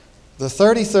The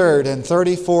 33rd and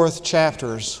 34th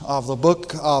chapters of the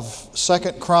book of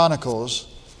 2 Chronicles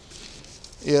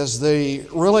is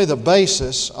really the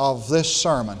basis of this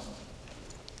sermon.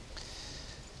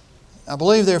 I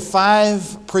believe there are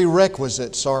 5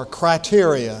 prerequisites or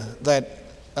criteria that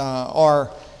are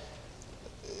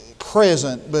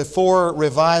present before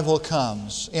revival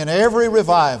comes. In every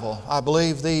revival, I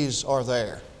believe these are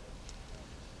there.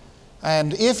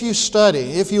 And if you study,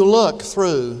 if you look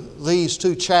through these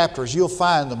 2 chapters, you'll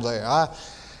find them there.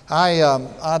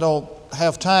 I don't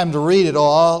have time to read it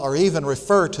all or even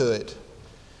refer to it,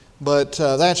 but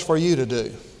that's for you to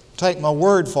do. Take my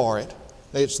word for it.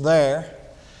 It's there.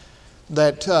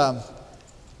 That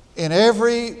in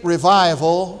every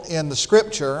revival in the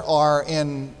Scripture or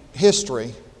in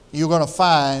history, you're going to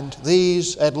find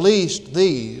at least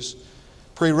these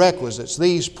prerequisites,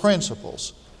 these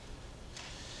principles.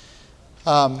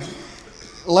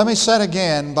 Let me set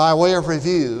again, by way of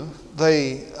review,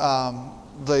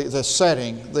 the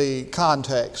setting, the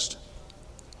context.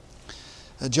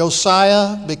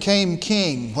 Josiah became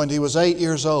king when he was 8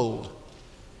 years old.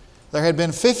 There had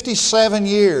been 57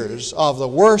 years of the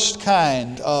worst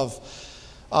kind of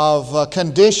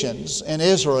conditions in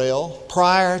Israel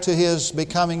prior to his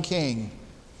becoming king.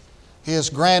 His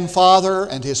grandfather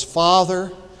and his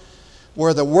father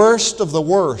were the worst of the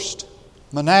worst.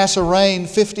 Manasseh reigned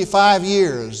 55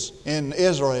 years in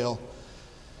Israel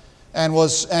and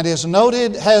is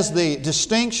noted, has the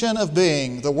distinction of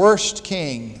being the worst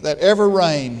king that ever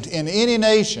reigned in any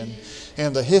nation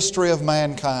in the history of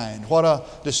mankind. What a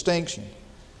distinction.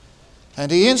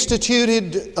 And he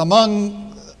instituted,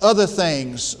 among other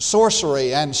things,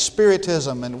 sorcery and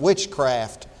spiritism and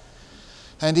witchcraft.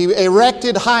 And he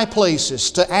erected high places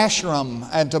to Asherim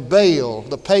and to Baal,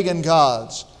 the pagan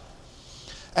gods.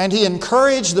 And he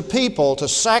encouraged the people to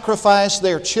sacrifice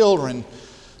their children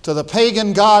to the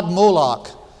pagan god Moloch.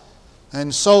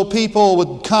 And so people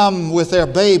would come with their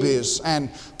babies and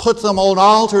put them on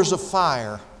altars of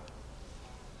fire.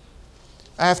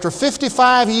 After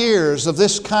 55 years of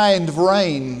this kind of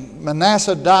reign,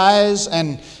 Manasseh dies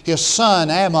and his son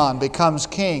Amon becomes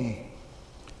king.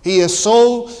 He is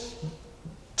so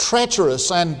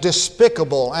treacherous and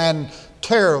despicable and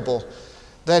terrible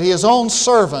that his own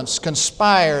servants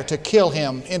conspire to kill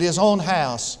him in his own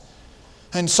house.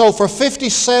 And so for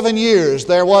 57 years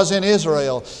there was in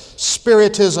Israel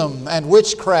spiritism and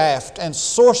witchcraft and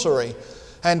sorcery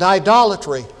and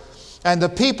idolatry. And the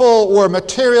people were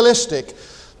materialistic.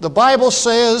 The Bible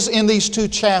says in these 2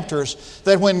 chapters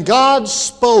that when God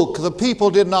spoke, the people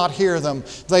did not hear them.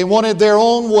 They wanted their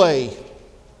own way.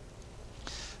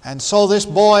 And so this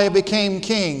boy became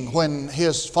king when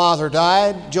his father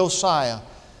died, Josiah,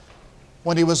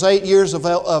 when he was 8 years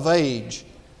of age.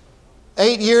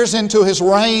 8 years into his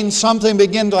reign, something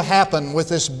began to happen with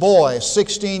this boy,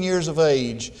 16 years of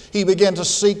age. He began to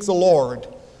seek the Lord.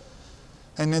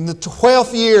 And in the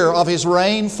 12th year of his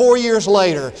reign, 4 years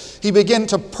later, he began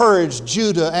to purge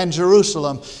Judah and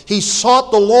Jerusalem. He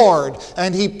sought the Lord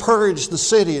and he purged the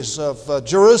cities of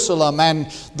Jerusalem and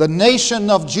the nation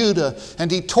of Judah. And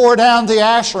he tore down the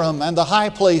Asherim and the high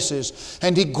places.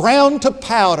 And he ground to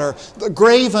powder the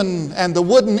graven and the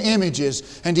wooden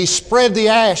images. And he spread the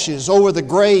ashes over the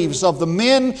graves of the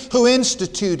men who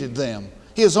instituted them,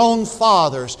 his own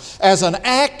fathers, as an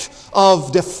act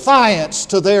of defiance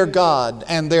to their God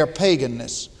and their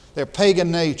paganness, their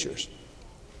pagan natures.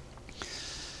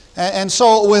 And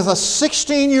so with a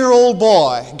 16-year-old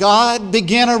boy, God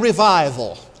began a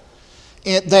revival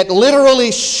that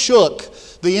literally shook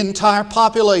the entire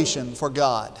population for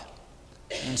God.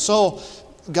 And so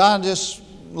God just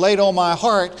laid on my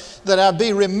heart that I'd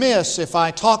be remiss if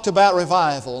I talked about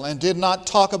revival and did not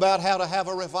talk about how to have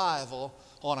a revival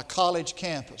on a college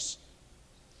campus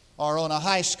or on a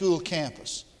high school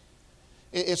campus.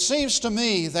 It seems to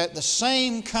me that the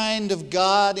same kind of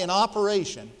God in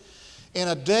operation in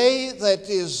a day that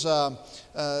is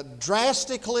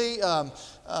drastically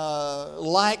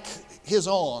like His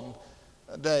own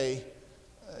day,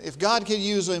 if God could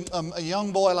use a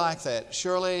young boy like that,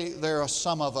 surely there are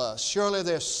some of us, surely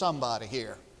there's somebody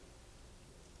here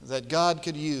that God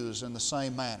could use in the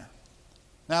same manner.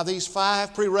 Now these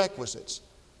 5 prerequisites,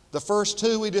 the first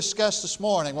 2 we discussed this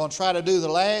morning. We'll try to do the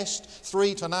last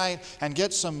 3 tonight and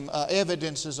get some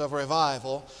evidences of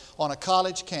revival on a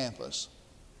college campus.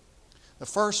 The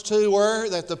first 2 were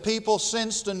that the people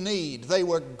sensed a need. They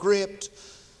were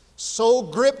so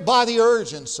gripped by the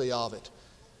urgency of it,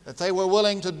 that they were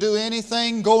willing to do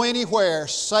anything, go anywhere,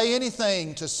 say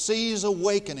anything to seize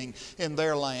awakening in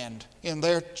their land, in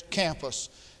their campus,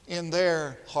 in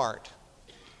their heart.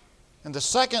 And the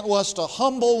second was to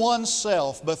humble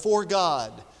oneself before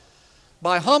God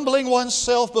By humbling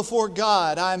oneself before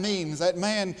God, I mean that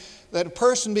a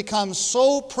person becomes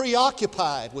so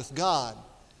preoccupied with God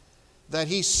that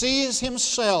he sees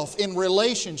himself in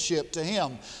relationship to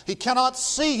Him. He cannot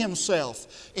see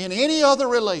himself in any other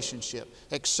relationship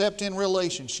except in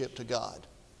relationship to God.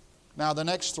 Now the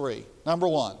next three. Number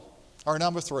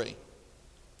three.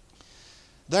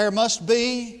 There must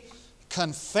be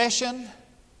confession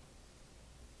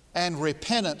and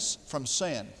repentance from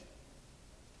sin.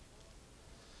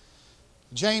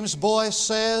 James Boyce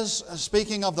says,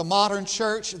 speaking of the modern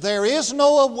church, there is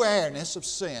no awareness of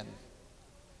sin.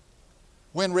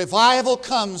 When revival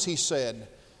comes, he said,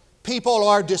 people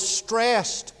are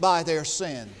distressed by their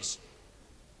sins.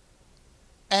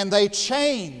 And they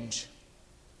change.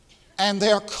 And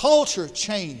their culture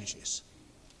changes.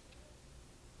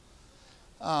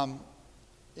 What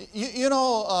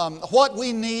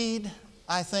we need,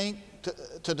 I think,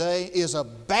 today is a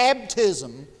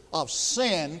baptism of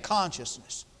sin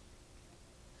consciousness.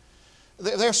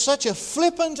 There's such a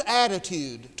flippant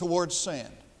attitude towards sin.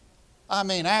 I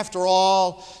mean, after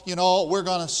all, we're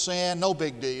going to sin, no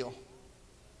big deal.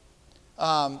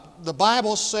 The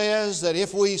Bible says that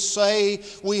if we say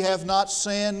we have not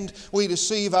sinned, we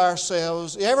deceive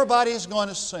ourselves. Everybody's going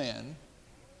to sin.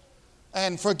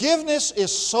 And forgiveness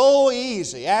is so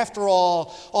easy. After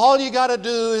all you got to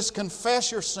do is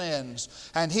confess your sins.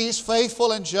 And He's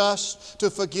faithful and just to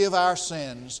forgive our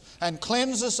sins and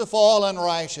cleanse us of all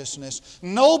unrighteousness.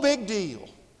 No big deal.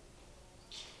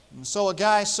 And so a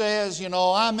guy says,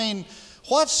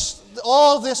 what's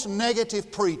all this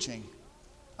negative preaching?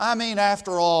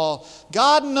 After all,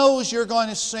 God knows you're going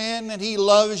to sin and He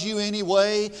loves you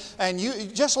anyway. And you,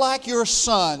 just like your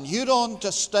son, you don't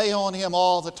just stay on him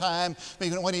all the time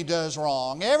when he does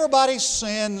wrong. Everybody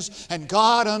sins and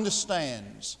God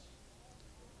understands.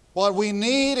 What we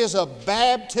need is a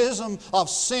baptism of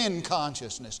sin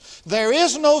consciousness. There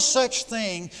is no such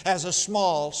thing as a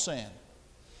small sin.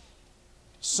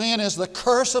 Sin is the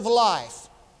curse of life.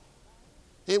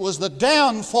 It was the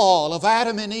downfall of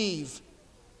Adam and Eve.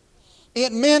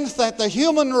 It meant that the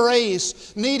human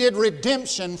race needed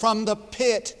redemption from the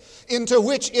pit into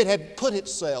which it had put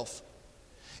itself.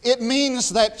 It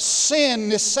means that sin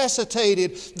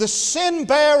necessitated the sin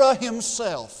bearer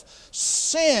himself.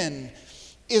 Sin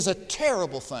is a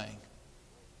terrible thing.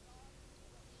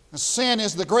 Sin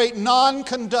is the great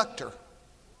non-conductor.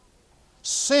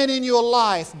 Sin in your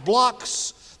life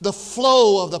blocks the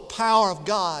flow of the power of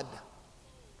God.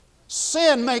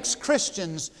 Sin makes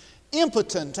Christians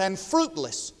impotent and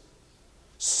fruitless.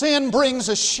 Sin brings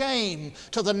a shame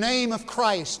to the name of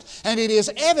Christ, and it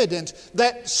is evident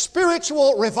that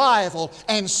spiritual revival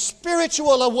and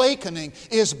spiritual awakening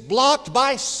is blocked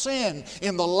by sin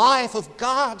in the life of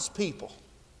God's people.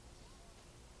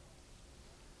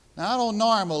 Now, I don't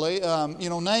normally,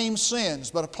 name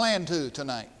sins, but I plan to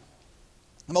tonight.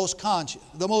 The most conscious,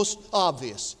 the most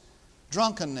obvious,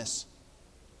 drunkenness.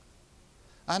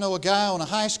 I know a guy on a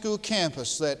high school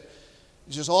campus that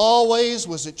just always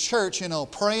was at church,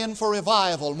 praying for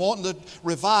revival, wanting the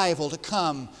revival to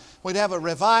come. We'd have a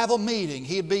revival meeting.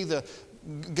 He'd be the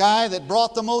guy that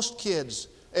brought the most kids.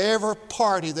 Every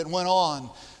party that went on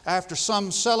after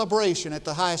some celebration at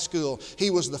the high school,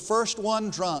 he was the first one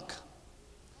drunk.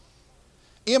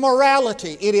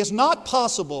 Immorality. It is not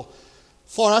possible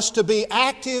for us to be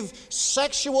active,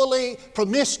 sexually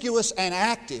promiscuous and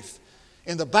active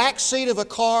in the back seat of a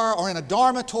car or in a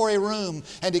dormitory room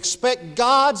and expect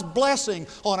God's blessing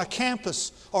on a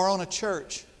campus or on a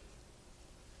church.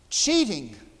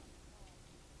 Cheating.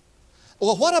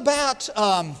 Well, what about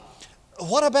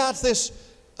this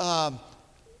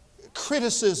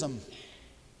criticism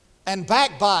and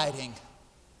backbiting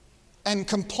and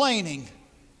complaining?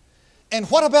 And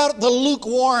what about the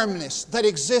lukewarmness that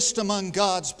exists among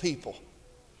God's people?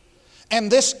 And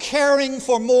this caring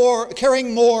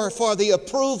more for the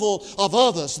approval of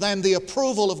others than the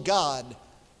approval of God.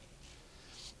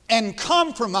 And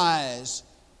compromise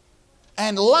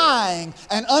and lying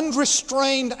and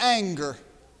unrestrained anger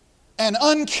and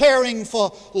uncaring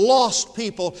for lost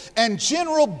people and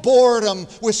general boredom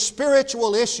with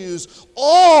spiritual issues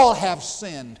all have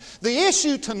sinned. The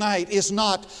issue tonight is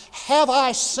not, have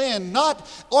I sinned? Not,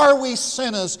 are we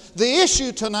sinners? The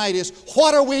issue tonight is,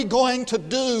 what are we going to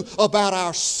do about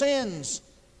our sins?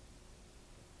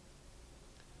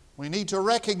 We need to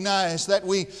recognize that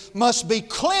we must be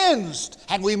cleansed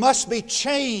and we must be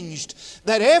changed.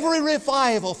 That every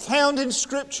revival found in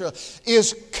Scripture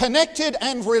is connected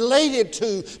and related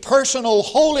to personal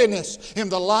holiness in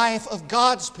the life of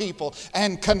God's people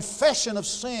and confession of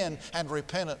sin and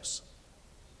repentance.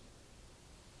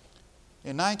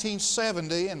 In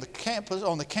 1970,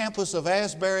 on the campus of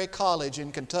Asbury College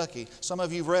in Kentucky, some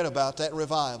of you have read about that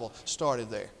revival,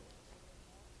 started there.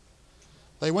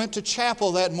 They went to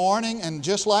chapel that morning, and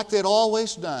just like they'd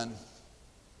always done.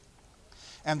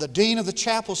 And the dean of the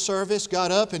chapel service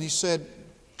got up and he said,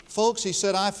 folks, he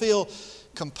said, I feel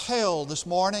compelled this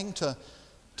morning to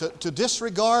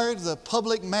disregard the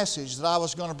public message that I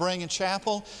was going to bring in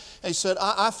chapel. And he said,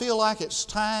 I feel like it's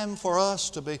time for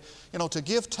us to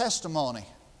give testimony.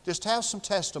 Just have some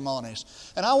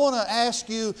testimonies. And I want to ask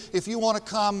you if you want to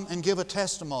come and give a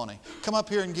testimony. Come up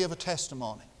here and give a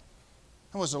testimony.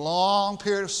 There was a long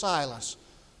period of silence.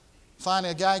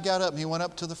 Finally, a guy got up and he went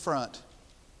up to the front.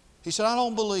 He said, I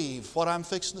don't believe what I'm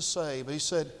fixing to say, but he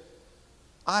said,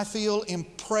 I feel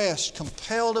impressed,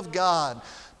 compelled of God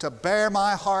to bear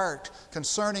my heart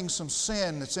concerning some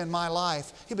sin that's in my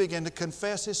life. He began to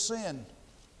confess his sin.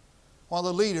 One of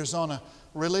the leaders on a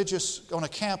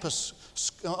campus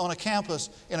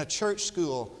in a church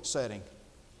school setting.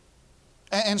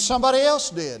 And somebody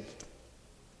else did.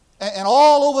 And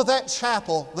all over that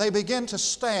chapel, they began to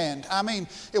stand. I mean,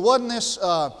 it wasn't this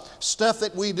stuff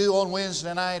that we do on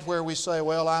Wednesday night where we say,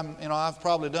 well, I've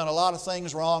probably done a lot of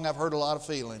things wrong. I've hurt a lot of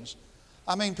feelings.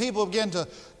 I mean, people began to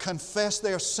confess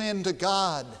their sin to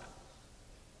God.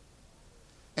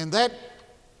 And that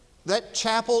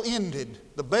chapel ended.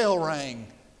 The bell rang.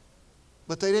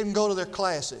 But they didn't go to their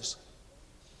classes.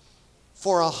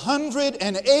 For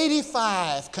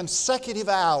 185 consecutive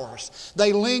hours,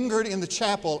 they lingered in the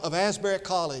chapel of Asbury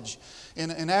College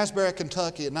in Asbury,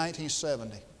 Kentucky in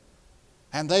 1970.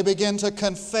 And they began to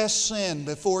confess sin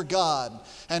before God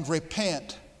and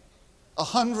repent.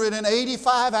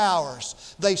 185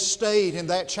 hours they stayed in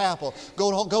that chapel.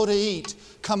 Go to eat,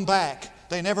 come back.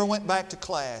 They never went back to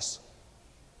class.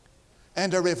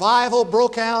 And a revival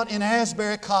broke out in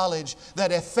Asbury College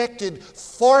that affected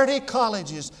 40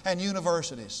 colleges and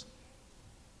universities.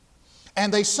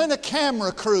 And they sent a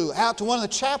camera crew out to one of the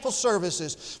chapel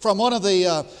services from one of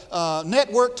the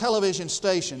network television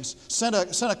stations. Sent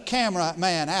a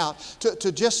cameraman out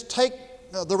to just take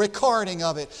the recording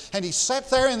of it. And he sat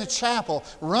there in the chapel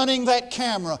running that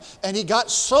camera. And he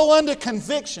got so under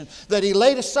conviction that he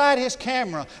laid aside his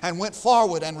camera and went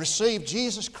forward and received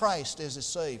Jesus Christ as his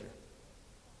Savior.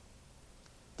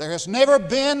 There has never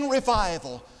been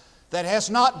revival that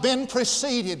has not been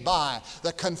preceded by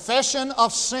the confession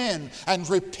of sin and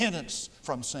repentance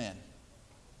from sin.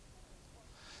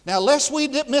 Now, lest we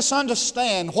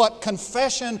misunderstand what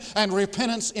confession and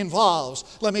repentance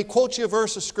involves, let me quote you a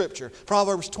verse of Scripture,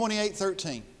 Proverbs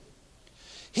 28:13.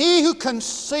 He who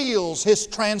conceals his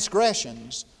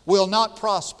transgressions will not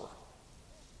prosper,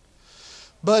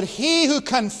 but he who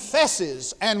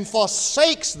confesses and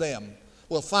forsakes them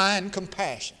will find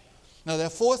compassion. Now, there are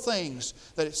 4 things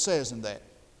that it says in that.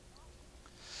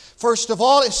 First of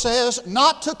all, it says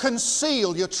not to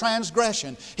conceal your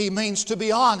transgression. He means to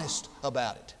be honest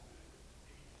about it.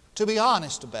 To be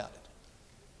honest about it.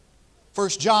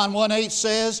 1 John 1:8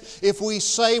 says, if we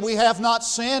say we have not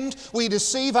sinned, we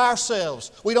deceive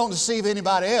ourselves. We don't deceive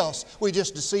anybody else. We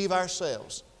just deceive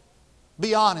ourselves.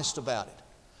 Be honest about it.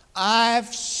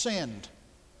 I've sinned.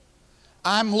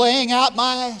 I'm laying out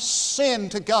my sin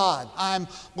to God. I'm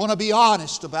going to be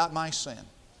honest about my sin.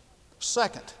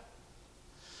 Second,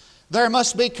 there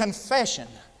must be confession.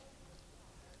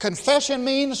 Confession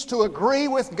means to agree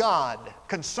with God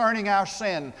concerning our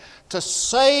sin, to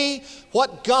say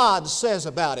what God says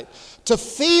about it, to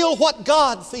feel what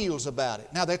God feels about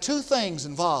it. Now, there are 2 things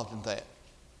involved in that.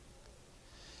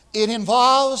 It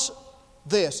involves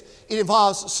this. It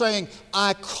involves saying,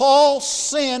 I call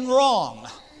sin wrong.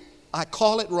 I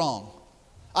call it wrong.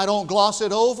 I don't gloss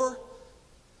it over.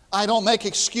 I don't make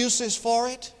excuses for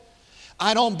it.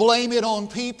 I don't blame it on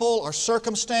people or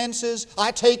circumstances.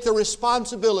 I take the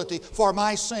responsibility for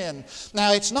my sin.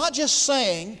 Now, it's not just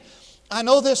saying, I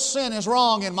know this sin is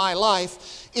wrong in my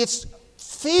life. It's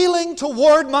feeling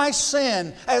toward my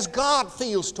sin as God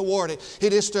feels toward it.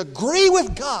 It is to agree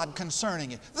with God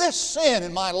concerning it. This sin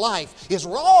in my life is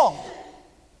wrong.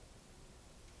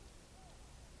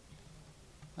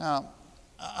 Now,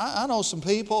 I know some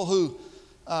people who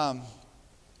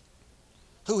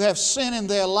have sin in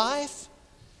their life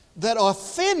that are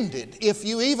offended if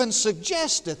you even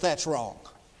suggest that that's wrong.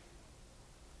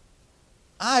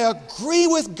 I agree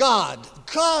with God.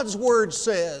 God's Word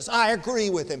says, I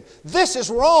agree with Him. This is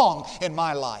wrong in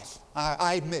my life.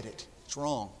 I admit it. It's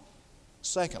wrong.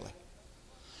 Secondly,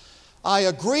 I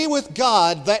agree with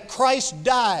God that Christ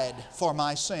died for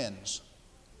my sins.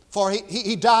 For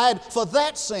he died for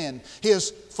that sin.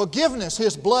 His forgiveness,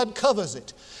 His blood covers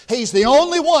it. He's the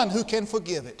only one who can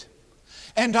forgive it.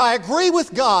 And I agree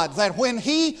with God that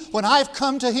when I've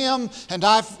come to Him and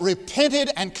I've repented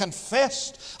and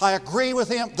confessed, I agree with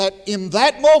Him that in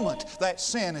that moment that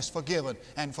sin is forgiven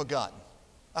and forgotten.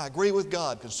 I agree with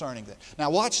God concerning that. Now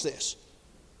watch this.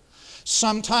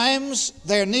 Sometimes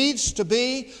there needs to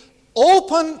be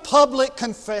open public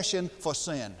confession for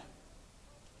sin.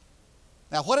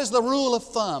 Now what is the rule of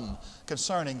thumb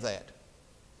concerning that?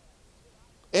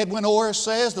 Edwin Orr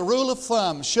says the rule of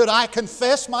thumb, should I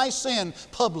confess my sin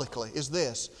publicly, is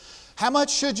this. How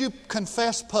much should you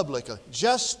confess publicly?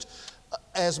 Just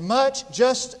as much,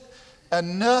 just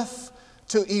enough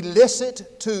to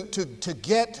elicit, to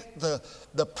get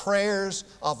the prayers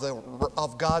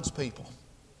of God's people.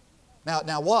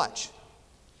 Now watch.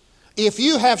 If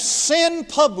you have sinned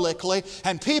publicly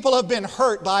and people have been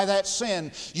hurt by that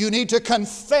sin, you need to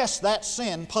confess that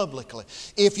sin publicly.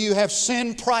 If you have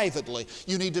sinned privately,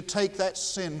 you need to take that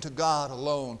sin to God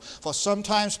alone. For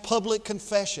sometimes public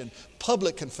confession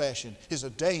is a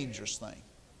dangerous thing.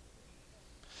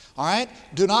 All right?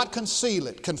 Do not conceal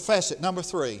it. Confess it. Number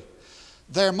 3,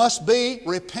 there must be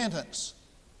repentance.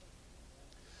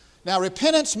 Now,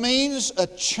 repentance means a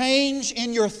change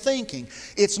in your thinking.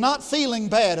 It's not feeling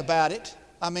bad about it.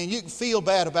 I mean, you can feel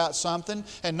bad about something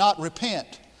and not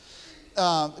repent.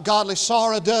 Godly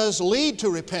sorrow does lead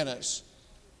to repentance.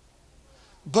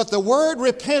 But the word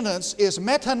repentance is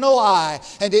metanoia,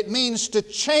 and it means to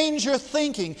change your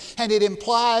thinking, and it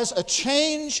implies a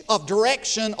change of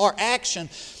direction or action.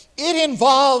 It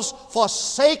involves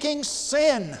forsaking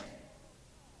sin.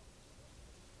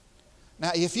 Now,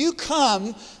 if you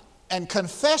come and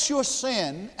confess your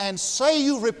sin and say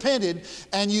you repented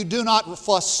and you do not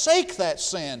forsake that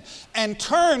sin and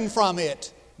turn from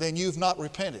it, then you've not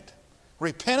repented.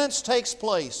 Repentance takes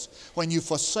place when you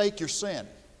forsake your sin.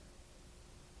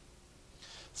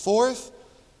 4th,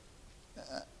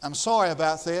 I'm sorry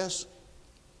about this,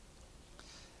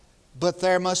 but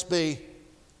there must be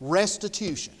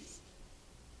restitution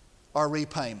or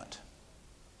repayment.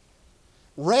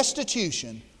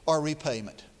 Restitution or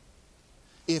repayment.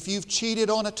 If you've cheated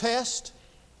on a test,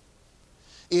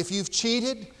 if you've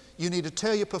cheated, you need to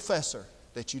tell your professor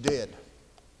that you did.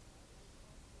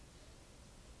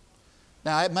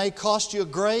 Now, it may cost you a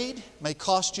grade, may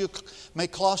cost you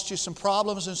some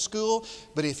problems in school,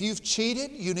 but if you've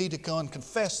cheated, you need to go and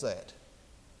confess that.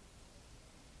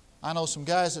 I know some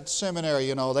guys at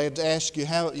seminary, they'd ask you,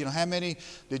 how many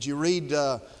did you read?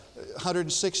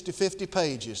 160, 50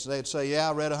 pages. They'd say, yeah,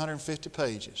 I read 150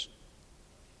 pages.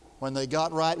 When they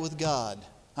got right with God,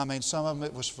 some of them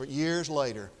it was for years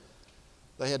later,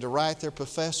 they had to write their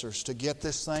professors to get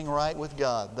this thing right with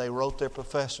God. They wrote their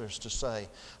professors to say,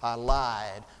 I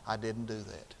lied, I didn't do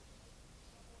that.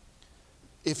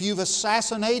 If you've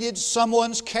assassinated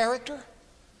someone's character,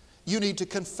 you need to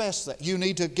confess that. You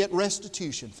need to get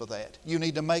restitution for that. You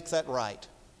need to make that right.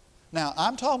 Now,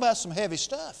 I'm talking about some heavy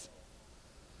stuff.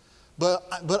 But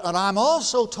I'm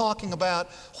also talking about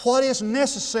what is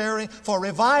necessary for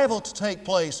revival to take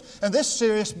place. And this is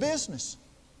serious business.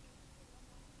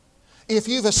 If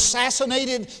you've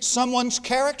assassinated someone's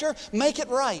character, make it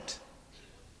right.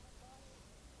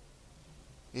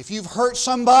 If you've hurt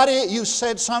somebody, you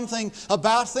said something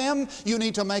about them, you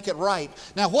need to make it right.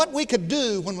 Now, what we could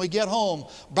do when we get home,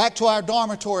 back to our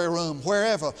dormitory room,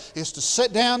 wherever, is to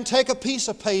sit down, take a piece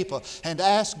of paper, and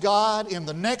ask God in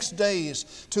the next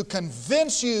days to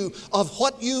convince you of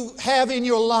what you have in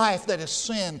your life that is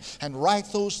sin, and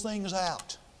write those things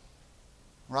out.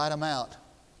 Write them out.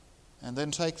 And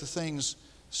then take the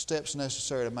steps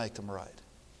necessary to make them right.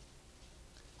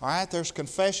 All right, there's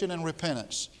confession and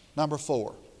repentance. Number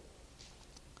 4.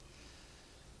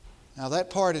 Now that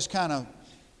part is kind of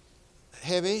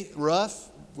heavy, rough.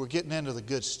 We're getting into the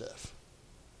good stuff.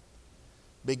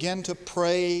 Begin to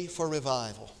pray for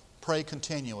revival. Pray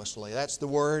continuously. That's the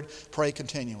word, pray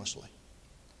continuously.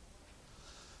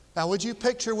 Now would you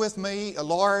picture with me a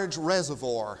large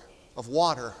reservoir of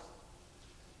water?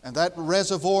 And that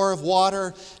reservoir of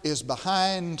water is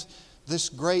behind this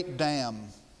great dam.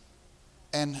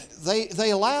 And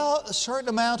they allow a certain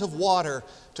amount of water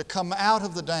to come out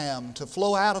of the dam, to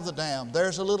flow out of the dam.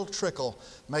 There's a little trickle,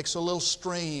 makes a little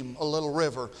stream, a little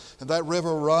river. And that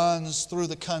river runs through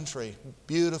the country,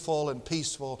 beautiful and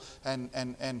peaceful and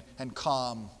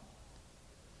calm.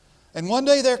 And one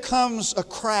day there comes a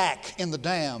crack in the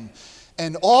dam,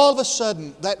 and all of a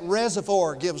sudden that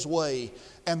reservoir gives way,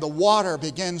 and the water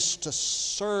begins to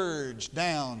surge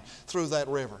down through that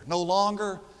river. No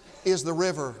longer is the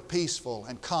river peaceful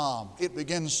and calm. It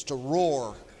begins to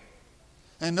roar.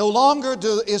 And no longer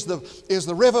is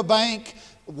the riverbank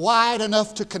wide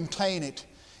enough to contain it.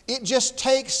 It just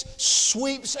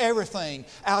sweeps everything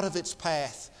out of its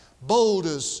path.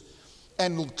 Boulders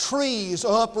and trees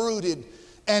are uprooted.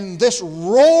 And this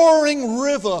roaring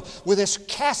river with this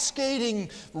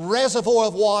cascading reservoir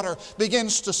of water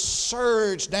begins to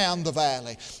surge down the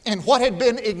valley. And what had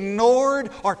been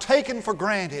ignored or taken for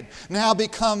granted now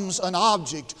becomes an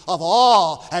object of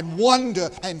awe and wonder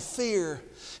and fear.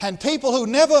 And people who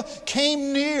never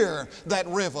came near that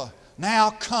river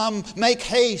now make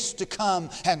haste to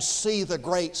come and see the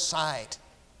great sight.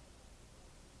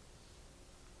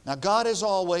 Now, God is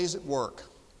always at work.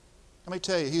 Let me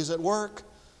tell you, He's at work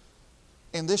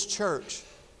in this church.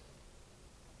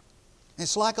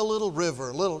 It's like a little river,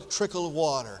 a little trickle of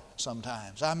water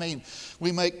sometimes. I mean,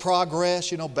 we make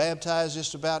progress, baptize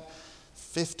just about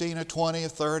 15 or 20 or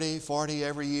 30, 40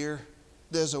 every year.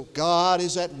 God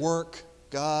is at work,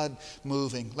 God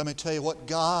moving. Let me tell you what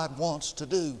God wants to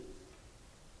do.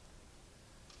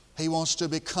 He wants to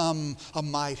become a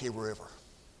mighty river.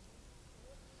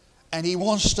 And He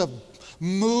wants to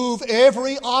move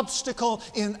every obstacle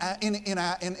in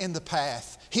the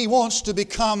path. He wants to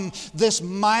become this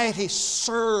mighty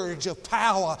surge of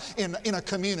power in a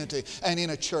community and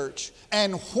in a church.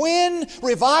 And when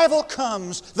revival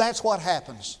comes, that's what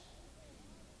happens.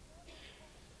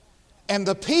 And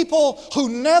the people who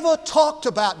never talked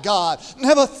about God,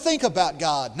 never think about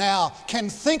God, now can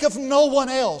think of no one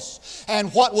else.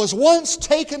 And what was once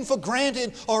taken for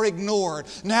granted or ignored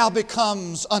now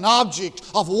becomes an object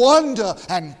of wonder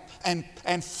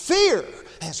and fear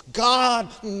as God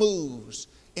moves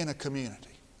in a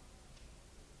community.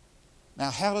 Now,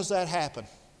 how does that happen?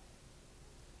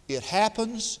 It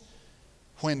happens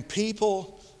when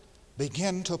people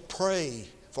begin to pray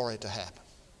for it to happen.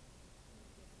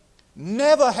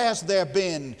 Never has there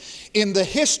been in the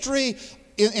history,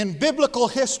 in biblical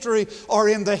history or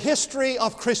in the history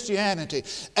of Christianity,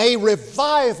 a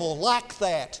revival like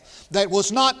that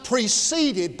was not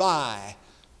preceded by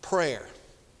prayer,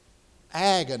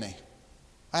 agonizing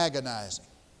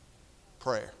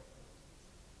prayer.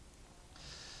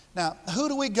 Now, who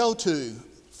do we go to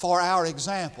for our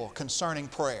example concerning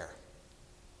prayer?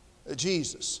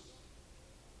 Jesus.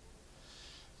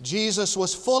 Jesus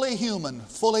was fully human,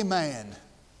 fully man.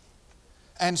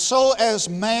 And so as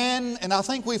man, and I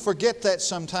think we forget this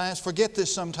sometimes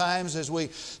as we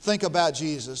think about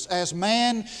Jesus. As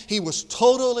man, He was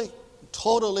totally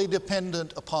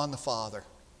dependent upon the Father.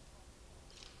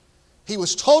 He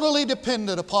was totally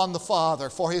dependent upon the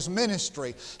Father for His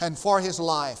ministry and for His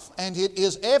life. And it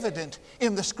is evident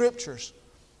in the Scriptures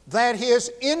that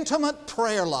His intimate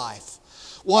prayer life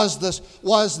was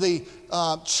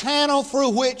the channel through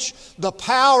which the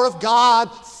power of God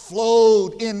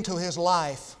flowed into His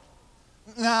life.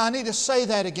 Now, I need to say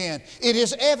that again. It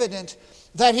is evident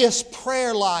that His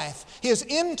prayer life, His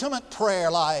intimate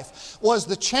prayer life, was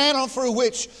the channel through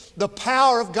which the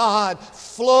power of God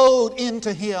flowed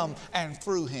into Him and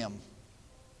through Him.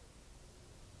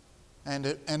 And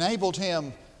it enabled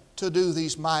Him to do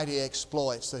these mighty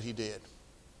exploits that He did.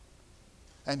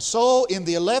 And so in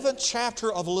the 11th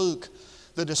chapter of Luke,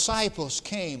 the disciples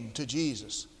came to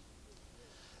Jesus.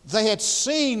 They had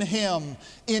seen Him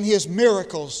in His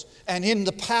miracles and in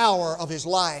the power of His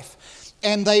life.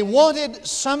 And they wanted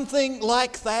something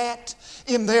like that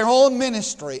in their own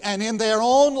ministry and in their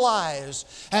own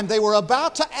lives. And they were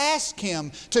about to ask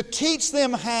Him to teach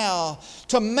them how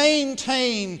to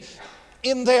maintain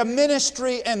in their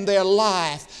ministry and their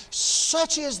life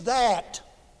such as that.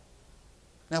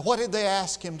 Now, what did they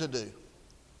ask Him to do?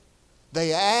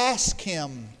 They asked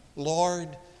Him, Lord,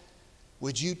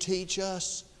 would You teach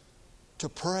us to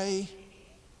pray?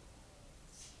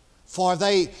 For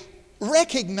they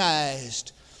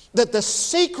recognized that the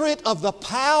secret of the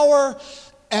power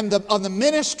and of the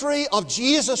ministry of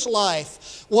Jesus'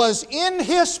 life was in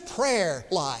His prayer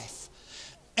life.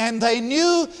 And they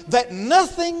knew that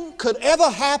nothing could ever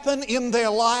happen in their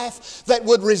life that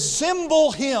would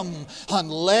resemble Him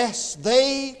unless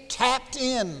they tapped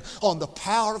in on the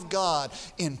power of God.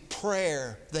 In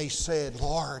prayer, they said,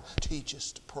 Lord, teach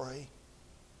us to pray.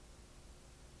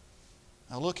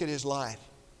 Now look at His life.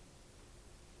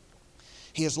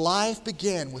 His life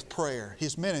began with prayer.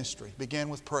 His ministry began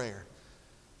with prayer.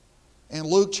 In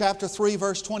Luke chapter 3,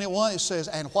 verse 21, it says,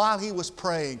 and while He was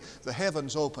praying, the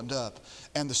heavens opened up,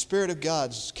 and the Spirit of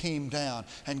God came down.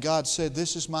 And God said,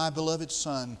 this is my beloved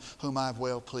Son, whom I have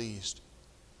well pleased.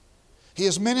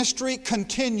 His ministry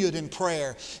continued in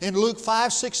prayer. In Luke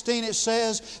 5:16 it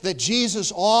says that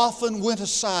Jesus often went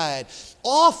aside.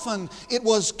 Often it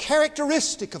was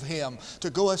characteristic of Him to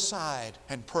go aside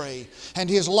and pray. And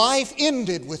His life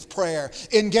ended with prayer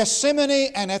in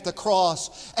Gethsemane and at the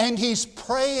cross. And He's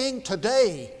praying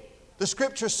today. The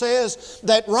Scripture says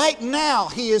that right now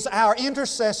He is our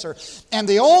intercessor. And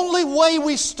the only way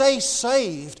we stay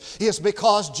saved is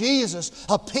because Jesus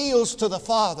appeals to the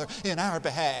Father in our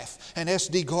behalf. And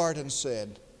S.D. Gordon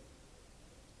said,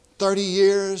 30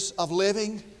 years of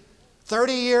living,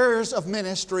 30 years of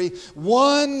ministry,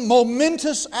 one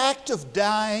momentous act of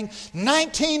dying,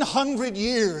 1900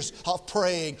 years of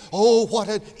praying. Oh, what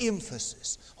an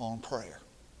emphasis on prayer.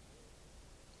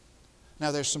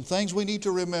 Now, there's some things we need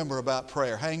to remember about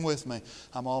prayer. Hang with me.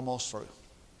 I'm almost through.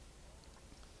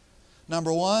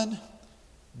 Number one,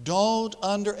 don't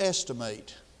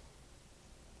underestimate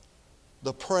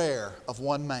the prayer of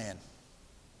one man.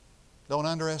 Don't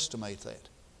underestimate that.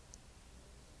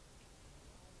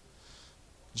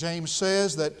 James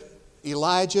says that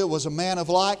Elijah was a man of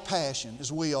like passion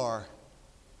as we are.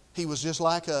 He was just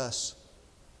like us.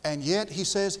 And yet, he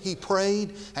says, he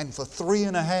prayed, and for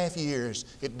 3.5 years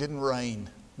it didn't rain.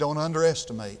 Don't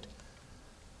underestimate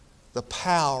the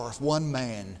power of one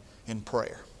man in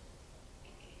prayer.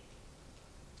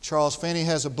 Charles Finney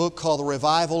has a book called The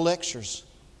Revival Lectures.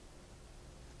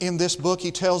 In this book,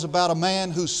 he tells about a man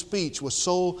whose speech was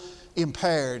so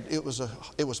impaired, it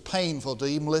was painful to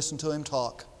even listen to him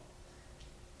talk.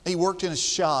 He worked in a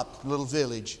shop in a little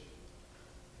village.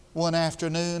 One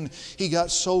afternoon, he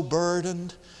got so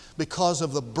burdened because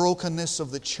of the brokenness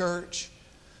of the church,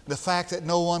 the fact that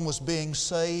no one was being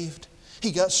saved.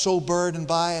 He got so burdened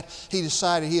by it, he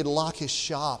decided he'd lock his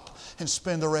shop and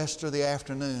spend the rest of the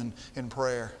afternoon in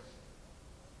prayer.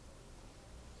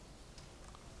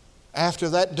 After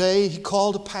that day, he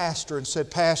called a pastor and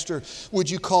said, "Pastor, would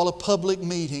you call a public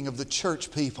meeting of the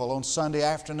church people on Sunday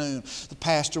afternoon?" The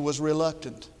pastor was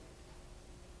reluctant.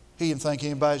 He didn't think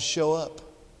anybody would show up.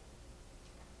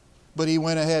 But he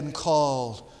went ahead and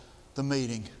called the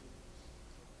meeting.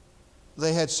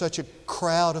 They had such a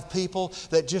crowd of people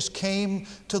that just came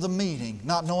to the meeting,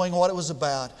 not knowing what it was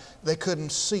about. They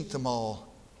couldn't seat them all.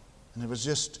 And it was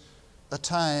just a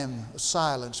time of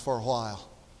silence for a while.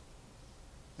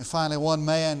 And finally one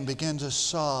man began to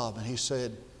sob and he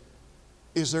said,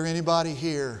 "Is there anybody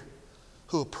here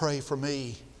who will pray for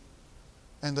me?"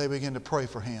 And they began to pray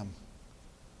for him.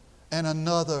 And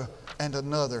another and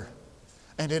another.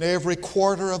 And in every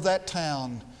quarter of that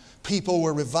town, people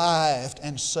were revived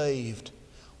and saved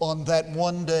on that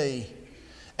one day.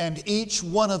 And each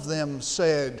one of them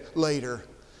said later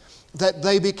that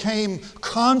they became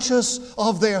conscious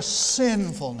of their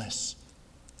sinfulness.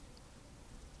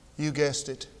 You guessed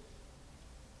it.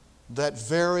 That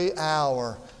very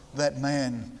hour, that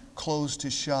man closed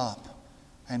his shop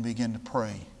and began to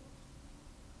pray.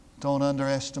 Don't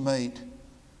underestimate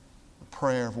the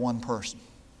prayer of one person.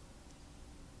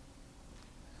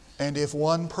 And if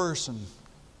one person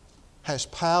has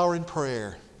power in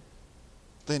prayer,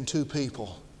 then two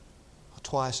people are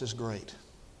twice as great.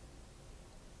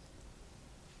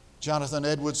 Jonathan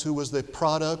Edwards, who was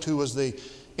the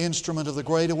instrument of the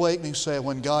Great Awakening, said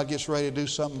when God gets ready to do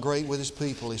something great with His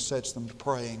people, He sets them to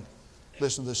praying.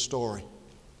 Listen to this story.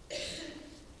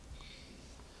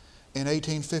 In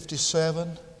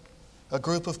 1857, a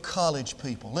group of college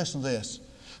people, listen to this,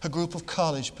 a group of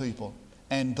college people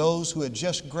and those who had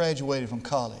just graduated from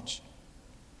college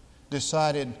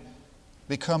became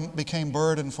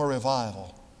burdened for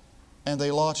revival. And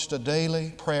they launched a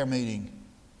daily prayer meeting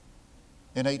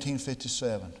in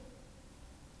 1857.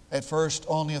 At first,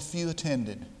 only a few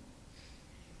attended,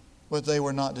 but they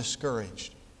were not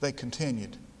discouraged. They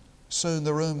continued. Soon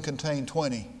the room contained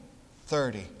 20,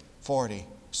 30, 40,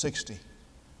 60.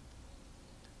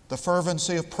 The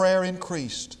fervency of prayer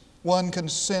increased. One can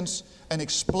sense an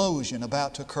explosion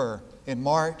about to occur. In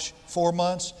March, 4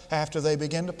 months after they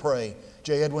began to pray,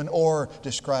 J. Edwin Orr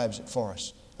describes it for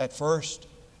us. At first,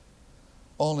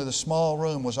 only the small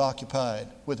room was occupied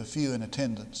with a few in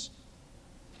attendance.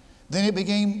 Then it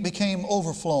became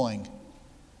overflowing,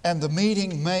 and the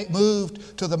meeting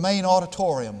moved to the main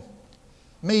auditorium.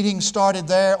 Meeting started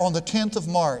there on the 10th of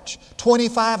March.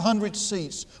 2,500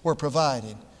 seats were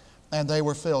provided, and they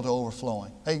were filled to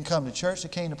overflowing. They didn't come to church, they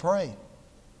came to pray.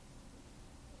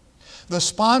 The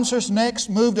sponsors next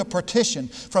moved a partition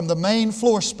from the main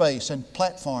floor space and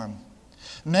platform.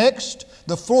 Next,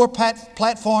 the floor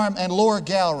platform and lower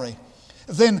gallery.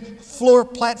 Then floor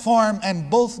platform and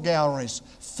both galleries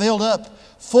filled up.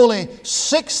 Fully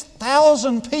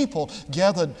 6,000 people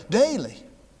gathered daily.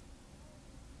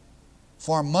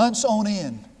 for months on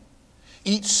end.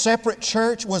 Each separate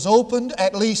church was opened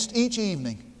at least each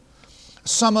evening.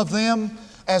 Some of them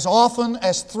as often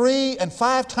as 3 and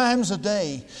 5 times a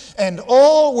day. And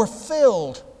all were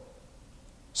filled.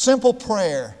 Simple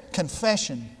prayer,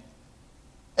 confession,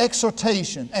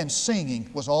 exhortation, and singing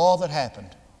was all that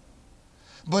happened.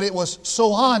 But it was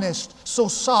so honest, so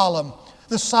solemn,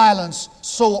 the silence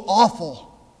so awful,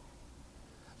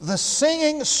 the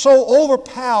singing so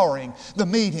overpowering, the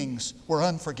meetings were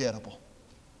unforgettable.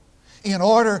 In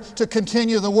order to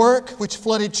continue the work which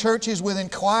flooded churches with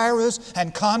inquirers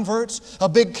and converts, a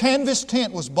big canvas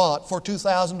tent was bought for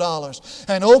 $2,000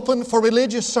 and opened for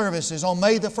religious services on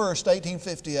May the 1st,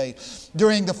 1858.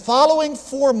 During the following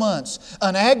 4 months,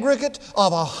 an aggregate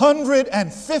of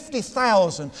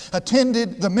 150,000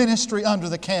 attended the ministry under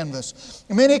the canvas,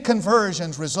 many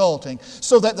conversions resulting,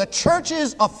 so that the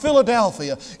churches of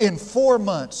Philadelphia in 4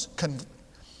 months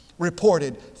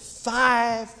reported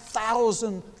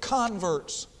 5,000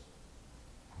 converts.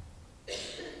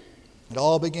 It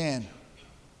all began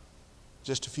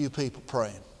just a few people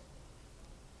praying.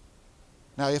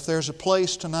 Now, if there's a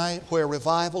place tonight where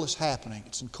revival is happening,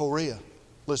 it's in Korea.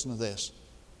 Listen to this.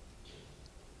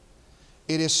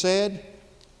 It is said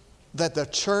that the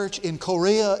church in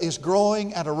Korea is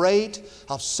growing at a rate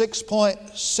of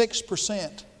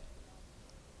 6.6%.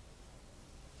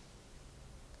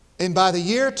 And by the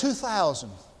year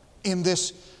 2000, in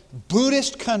this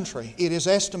Buddhist country, it is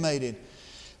estimated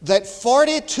that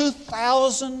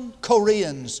 42,000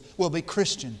 Koreans will be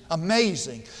Christian.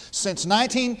 Amazing. Since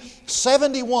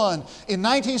 1971, in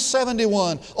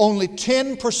 1971, only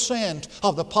 10%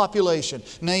 of the population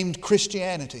named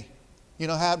Christianity. You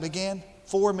know how it began?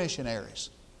 4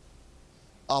 missionaries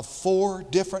of 4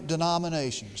 different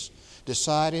denominations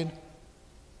decided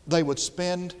they would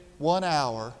spend 1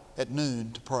 hour at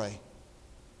noon to pray.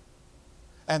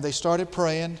 And they started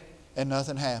praying, and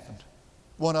nothing happened.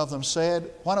 One of them said,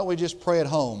 why don't we just pray at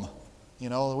home? You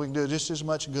know, we can do just as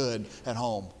much good at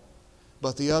home.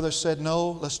 But the other said,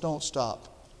 no, let's don't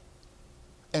stop.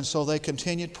 And so they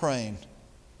continued praying.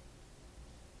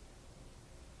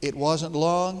 It wasn't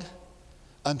long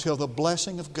until the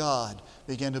blessing of God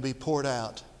began to be poured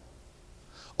out.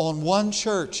 On one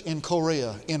church in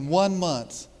Korea, in 1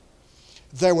 month,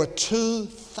 there were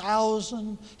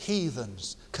 2,000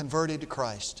 heathens converted to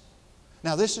Christ.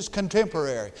 Now, this is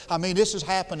contemporary. I mean, this is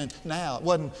happening now. It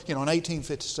wasn't, in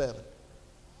 1857.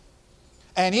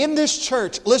 And in this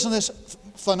church, listen to this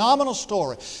phenomenal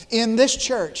story. In this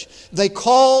church, they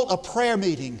called a prayer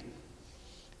meeting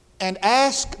and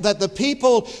asked that the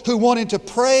people who wanted to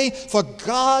pray for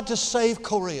God to save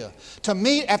Korea to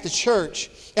meet at the church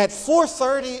at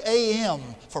 4:30 a.m.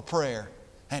 for prayer.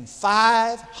 And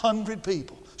 500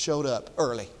 people showed up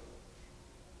early.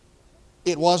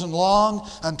 It wasn't long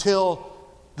until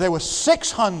there were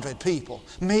 600 people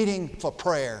meeting for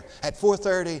prayer at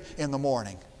 4:30 in the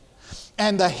morning.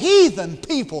 And the heathen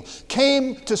people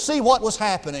came to see what was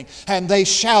happening, and they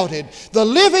shouted, "The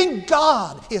living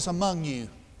God is among you."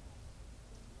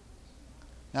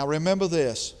 Now remember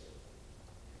this.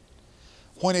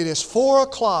 When it is 4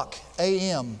 o'clock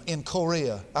a.m. in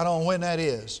Korea, I don't know when that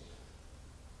is,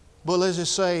 but let's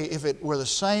just say if it were the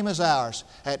same as ours,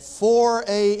 at 4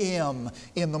 a.m.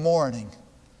 in the morning,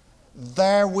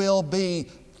 there will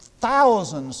be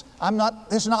thousands,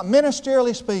 this is not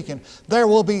ministerially speaking, there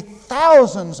will be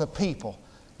thousands of people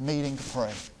meeting to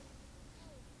pray.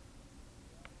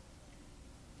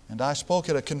 And I spoke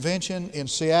at a convention in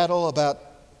Seattle about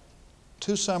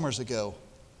 2 summers ago,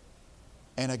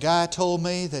 and a guy told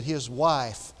me that his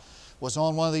wife was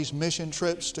on one of these mission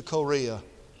trips to Korea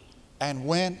and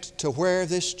went to where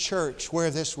this church,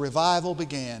 where this revival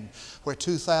began, where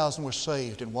 2,000 were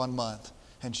saved in 1 month.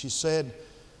 And she said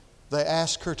they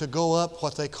asked her to go up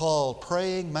what they call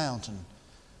Praying Mountain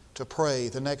to pray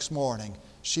the next morning.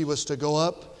 She was to go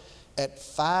up at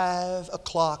 5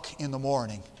 o'clock in the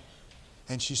morning.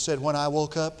 And she said, when I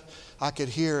woke up, I could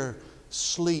hear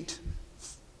sleet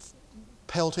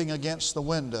pelting against the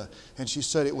window. And she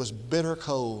said it was bitter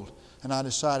cold. And I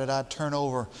decided I'd turn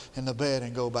over in the bed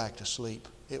and go back to sleep.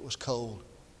 It was cold.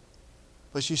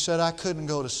 But she said I couldn't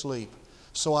go to sleep.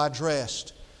 So I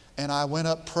dressed and I went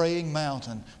up Praying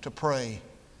Mountain to pray.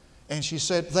 And she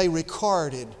said they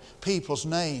recorded people's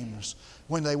names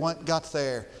when they got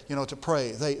there, to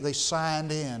pray. They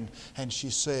signed in. And she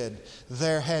said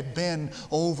there had been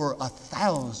over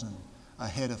 1,000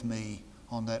 ahead of me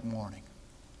on that morning.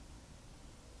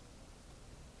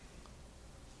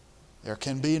 There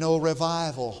can be no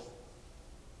revival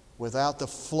without the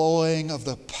flowing of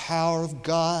the power of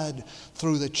God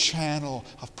through the channel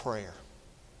of prayer.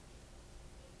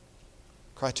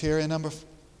 Criteria number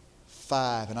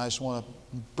 5, and I just want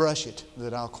to brush it,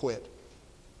 then I'll quit.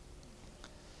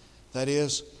 That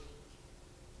is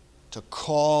to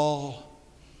call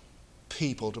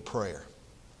people to prayer.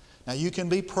 Now you can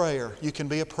be a prayer, you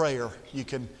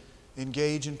can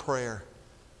engage in prayer,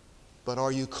 but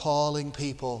are you calling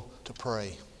people to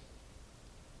pray?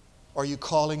 Are you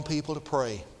calling people to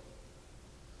pray?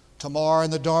 Tomorrow in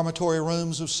the dormitory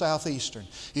rooms of Southeastern,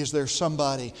 is there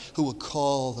somebody who will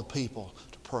call the people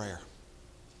to prayer?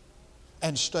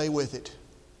 And stay with it.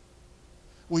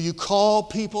 Will you call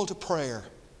people to prayer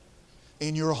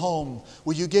in your home?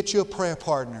 Will you get you a prayer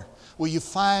partner? Will you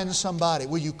find somebody?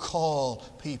 Will you call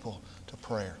people to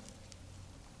prayer?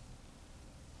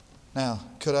 Now,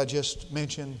 could I just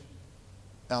mention,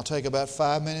 I'll take about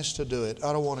 5 minutes to do it.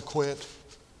 I don't want to quit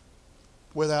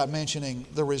without mentioning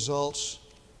the results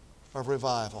of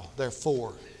revival. There are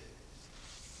 4.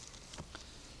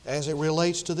 As it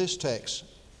relates to this text,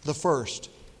 the first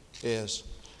is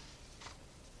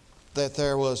that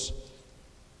there was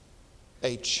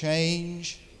a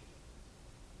change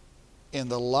in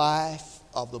the life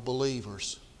of the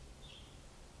believers.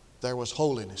 There was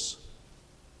holiness.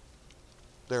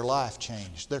 Their life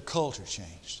changed. Their culture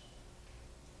changed.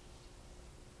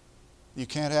 You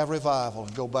can't have revival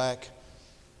and go back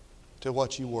to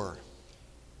what you were.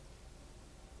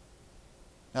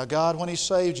 Now God, when He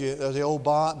saved you, the old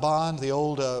the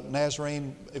old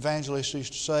Nazarene evangelist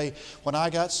used to say, when I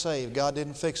got saved, God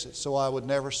didn't fix it so I would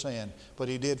never sin, but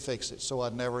He did fix it so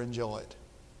I'd never enjoy it.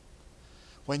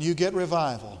 When you get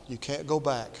revival, you can't go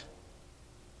back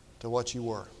to what you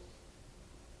were.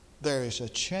 There is a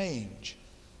change.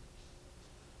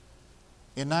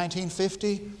 In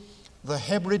 1950, the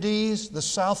Hebrides, the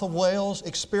south of Wales,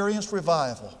 experienced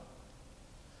revival.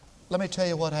 Let me tell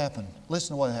you what happened.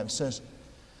 Listen to what happened. It says,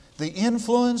 the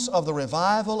influence of the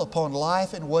revival upon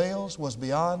life in Wales was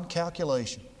beyond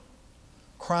calculation.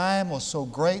 Crime was so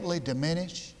greatly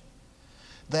diminished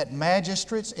that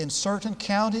magistrates in certain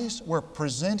counties were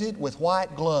presented with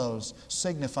white gloves,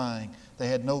 signifying they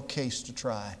had no case to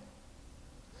try.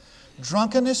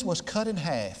 Drunkenness was cut in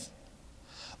half.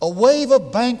 A wave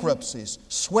of bankruptcies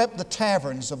swept the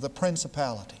taverns of the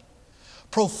principality.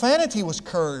 Profanity was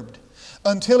curbed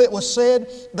until it was said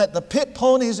that the pit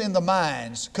ponies in the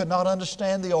mines could not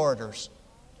understand the orders.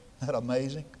 Isn't that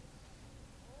amazing?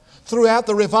 Throughout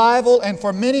the revival and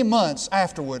for many months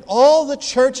afterward, all the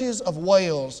churches of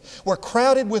Wales were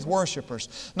crowded with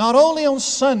worshipers, not only on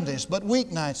Sundays but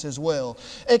weeknights as well.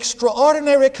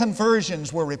 Extraordinary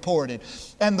conversions were reported,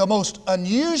 and the most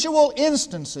unusual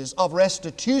instances of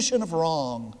restitution of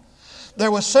wrong. There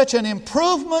was such an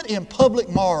improvement in public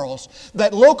morals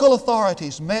that local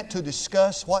authorities met to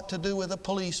discuss what to do with the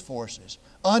police forces,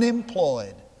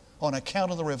 unemployed on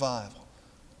account of the revival.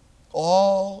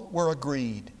 All were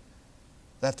agreed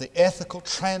that the ethical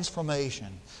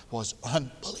transformation was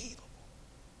unbelievable.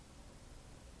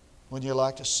 Wouldn't you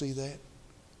like to see that?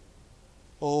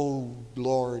 Oh,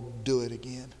 Lord, do it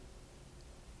again.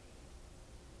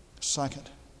 Second,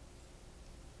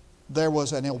 there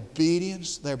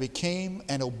became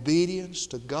an obedience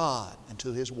to God and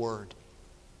to His Word.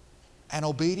 An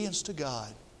obedience to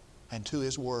God and to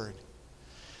His Word.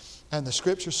 And the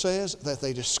Scripture says that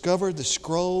they discovered the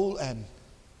scroll, and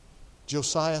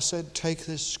Josiah said, take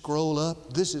this scroll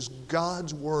up. This is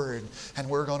God's Word, and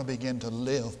we're going to begin to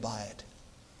live by it.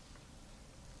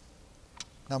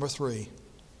 Number 3,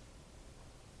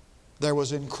 there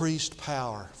was increased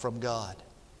power from God.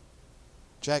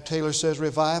 Jack Taylor says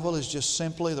revival is just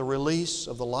simply the release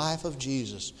of the life of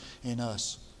Jesus in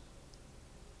us.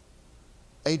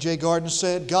 A.J. Gardner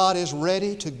said, God is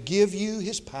ready to give you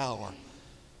His power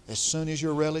as soon as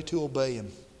you're ready to obey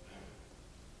Him.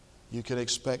 You can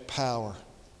expect power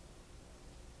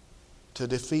to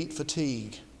defeat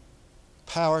fatigue,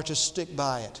 power to stick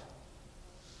by it,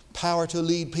 power to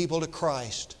lead people to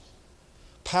Christ,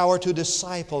 power to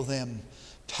disciple them,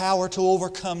 power to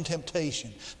overcome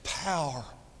temptation, power.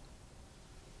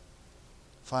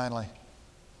 Finally,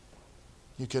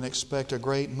 you can expect a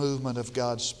great movement of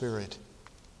God's Spirit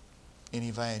in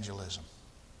evangelism.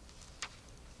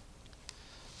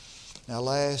 Now,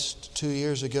 last 2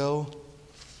 years ago,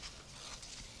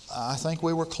 I think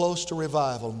we were close to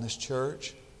revival in this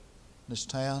church, in this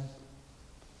town.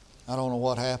 I don't know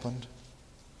what happened,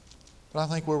 but I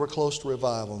think we were close to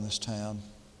revival in this town.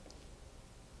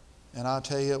 And I'll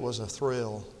tell you, it was a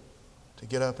thrill to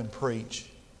get up and preach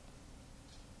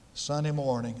Sunday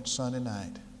morning and Sunday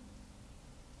night.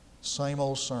 Same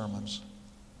old sermons.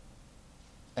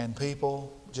 And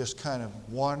people just kind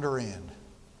of wander in.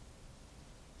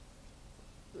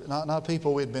 Not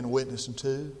people we'd been witnessing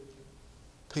to.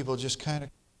 people just kind of